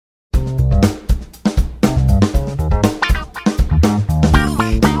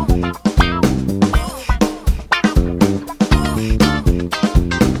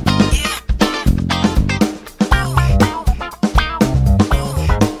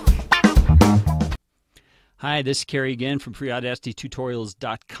Hi, this is Kerry again from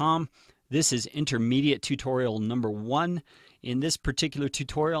FreeAudacityTutorials.com. This is intermediate tutorial number 1. In this particular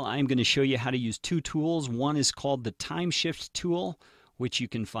tutorial, I'm going to show you how to use two tools. One is called the time shift tool, which you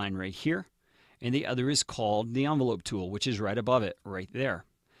can find right here. And the other is called the envelope tool, which is right above it, right there.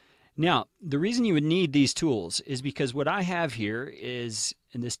 Now, the reason you would need these tools is because what I have here is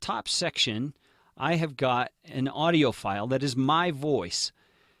in this top section, I have got an audio file that is my voice.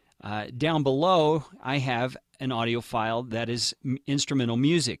 Down below, I have an audio file that is instrumental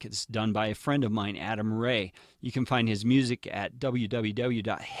music. It's done by a friend of mine, Adam Ray. You can find his music at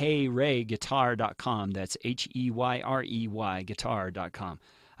www.heyreyguitar.com. That's H-E-Y-R-E-Y guitar.com.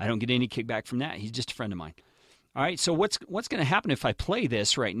 I don't get any kickback from that. He's just a friend of mine. All right, so what's going to happen if I play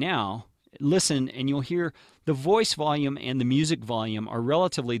this right now? Listen, and you'll hear the voice volume and the music volume are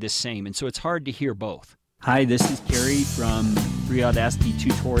relatively the same, and so it's hard to hear both. Hi, this is Kerry from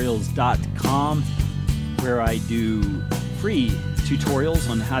FreeAudacityTutorials.com, where I do free tutorials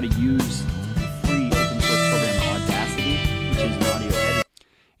on how to use the free open source program Audacity, which is an audio editor.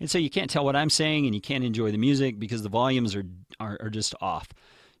 And so you can't tell what I'm saying and you can't enjoy the music because the volumes are just off.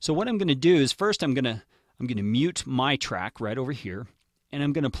 So what I'm going to do is first I'm going to mute my track right over here, and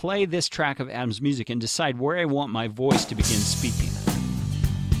I'm going to play this track of Adam's music and decide where I want my voice to begin speaking.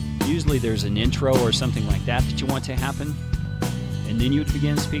 Usually there's an intro or something like that you want to happen, and then you would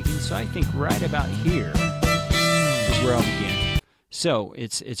begin speaking. So I think right about here is where I'll begin. So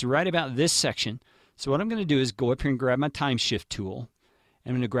it's right about this section. So what I'm going to do is go up here and grab my time shift tool.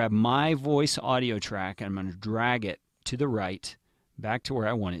 I'm going to grab my voice audio track, and I'm going to drag it to the right back to where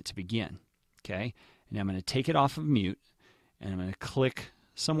I want it to begin. Okay? And I'm going to take it off of mute, and I'm going to click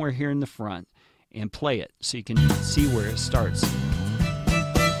somewhere here in the front and play it so you can see where it starts.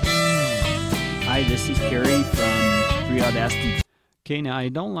 Hi, this is Kerry from FreeAudacity. Okay, now I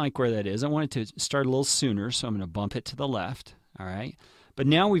don't like where that is. I want it to start a little sooner, so I'm going to bump it to the left. All right, but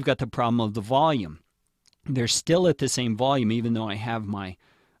now we've got the problem of the volume. They're still at the same volume even though I have my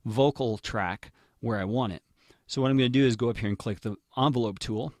vocal track where I want it. So what I'm going to do is go up here and click the envelope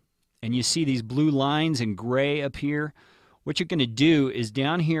tool, and you see these blue lines in gray up here. What you're going to do is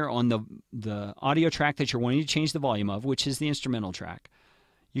down here on the audio track that you're wanting to change the volume of, which is the instrumental track,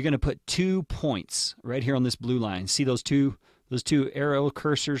 you're going to put 2 points right here on this blue line. See those two arrow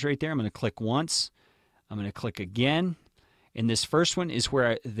cursors right there? I'm going to click once. I'm going to click again. And this first one is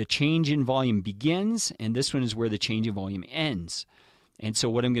where the change in volume begins, and this one is where the change in volume ends. And so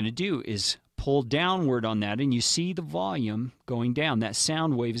what I'm going to do is pull downward on that, and you see the volume going down. That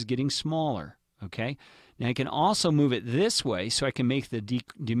sound wave is getting smaller. Okay? Now I can also move it this way so I can make the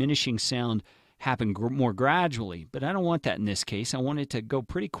diminishing sound happen more gradually, but I don't want that in this case. I want it to go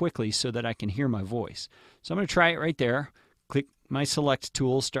pretty quickly so that I can hear my voice. So I'm going to try it right there. Click my select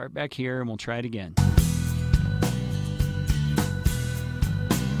tool, start back here, and we'll try it again.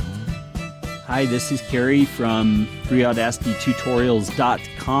 Hi, this is Kerry from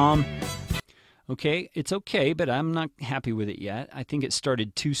FreeAudacityTutorials.com. Okay, it's okay, but I'm not happy with it yet. I think it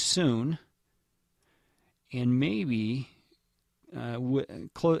started too soon, and maybe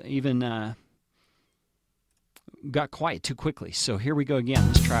got quiet too quickly. So here we go again.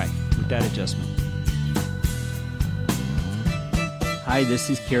 Let's try with that adjustment. Hi, this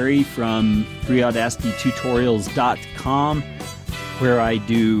is Kerry from FreeAudacityTutorials.com, where I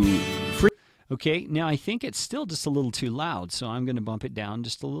do free. Okay, now I think it's still just a little too loud, so I'm going to bump it down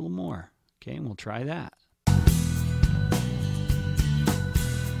just a little more. Okay, and we'll try that.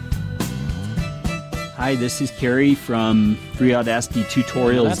 Hi, this is Kerry from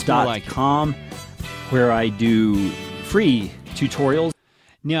FreeAudacityTutorials.com, where I do free tutorials.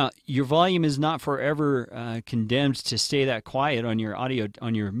 Now, your volume is not forever condemned to stay that quiet on your audio,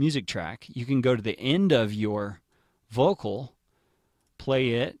 on your music track. You can go to the end of your vocal,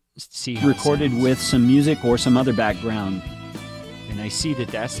 play it, see how recorded with some music or some other background. And I see that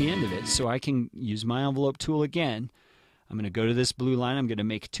that's the end of it. So I can use my envelope tool again. I'm going to go to this blue line. I'm going to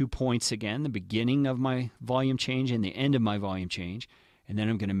make 2 points again, the beginning of my volume change and the end of my volume change. And then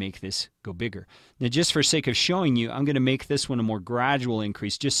I'm going to make this go bigger. Now, just for sake of showing you, I'm going to make this one a more gradual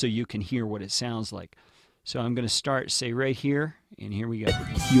increase just so you can hear what it sounds like. So I'm going to start, say, right here, and here we go.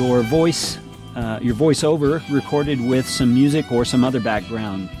 Your voiceover recorded with some music or some other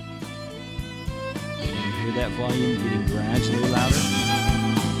background. And you hear that volume getting gradually louder.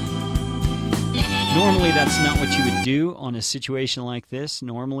 Normally, that's not what you would do on a situation like this,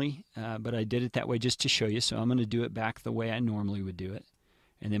 normally, but I did it that way just to show you, so I'm going to do it back the way I normally would do it,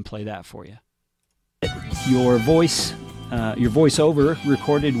 and then play that for you. Your voiceover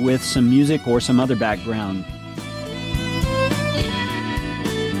recorded with some music or some other background.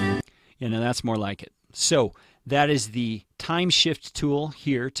 You know, that's more like it. So that is the time shift tool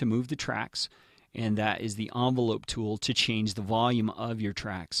here to move the tracks, and that is the envelope tool to change the volume of your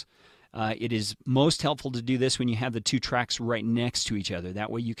tracks. It is most helpful to do this when you have the two tracks right next to each other.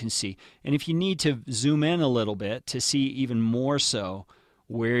 That way you can see. And if you need to zoom in a little bit to see even more so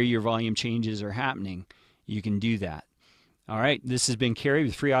where your volume changes are happening, you can do that. All right, this has been Kerry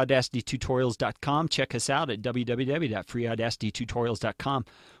with FreeAudacityTutorials.com. Check us out at www.freeaudacitytutorials.com,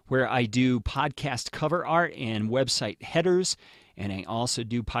 where I do podcast cover art and website headers, and I also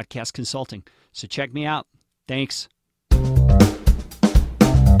do podcast consulting. So check me out. Thanks.